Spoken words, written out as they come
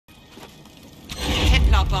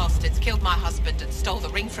bastards killed my husband and stole the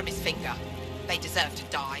ring from his finger. They deserve to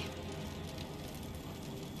die.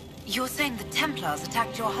 You're saying the Templars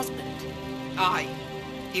attacked your husband? Aye.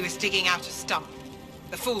 He was digging out a stump.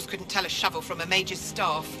 The fools couldn't tell a shovel from a mage's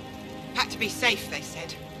staff. Had to be safe, they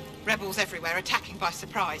said. Rebels everywhere attacking by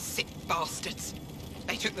surprise, sick bastards.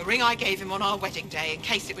 They took the ring I gave him on our wedding day in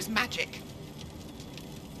case it was magic.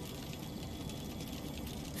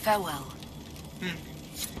 Farewell.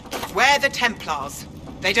 We're the Templars.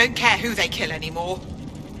 They don't care who they kill anymore.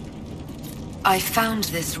 I found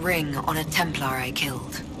this ring on a Templar I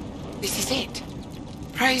killed. This is it.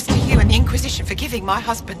 Praise to you and the Inquisition for giving my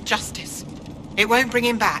husband justice. It won't bring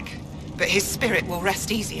him back, but his spirit will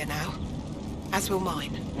rest easier now. As will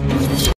mine.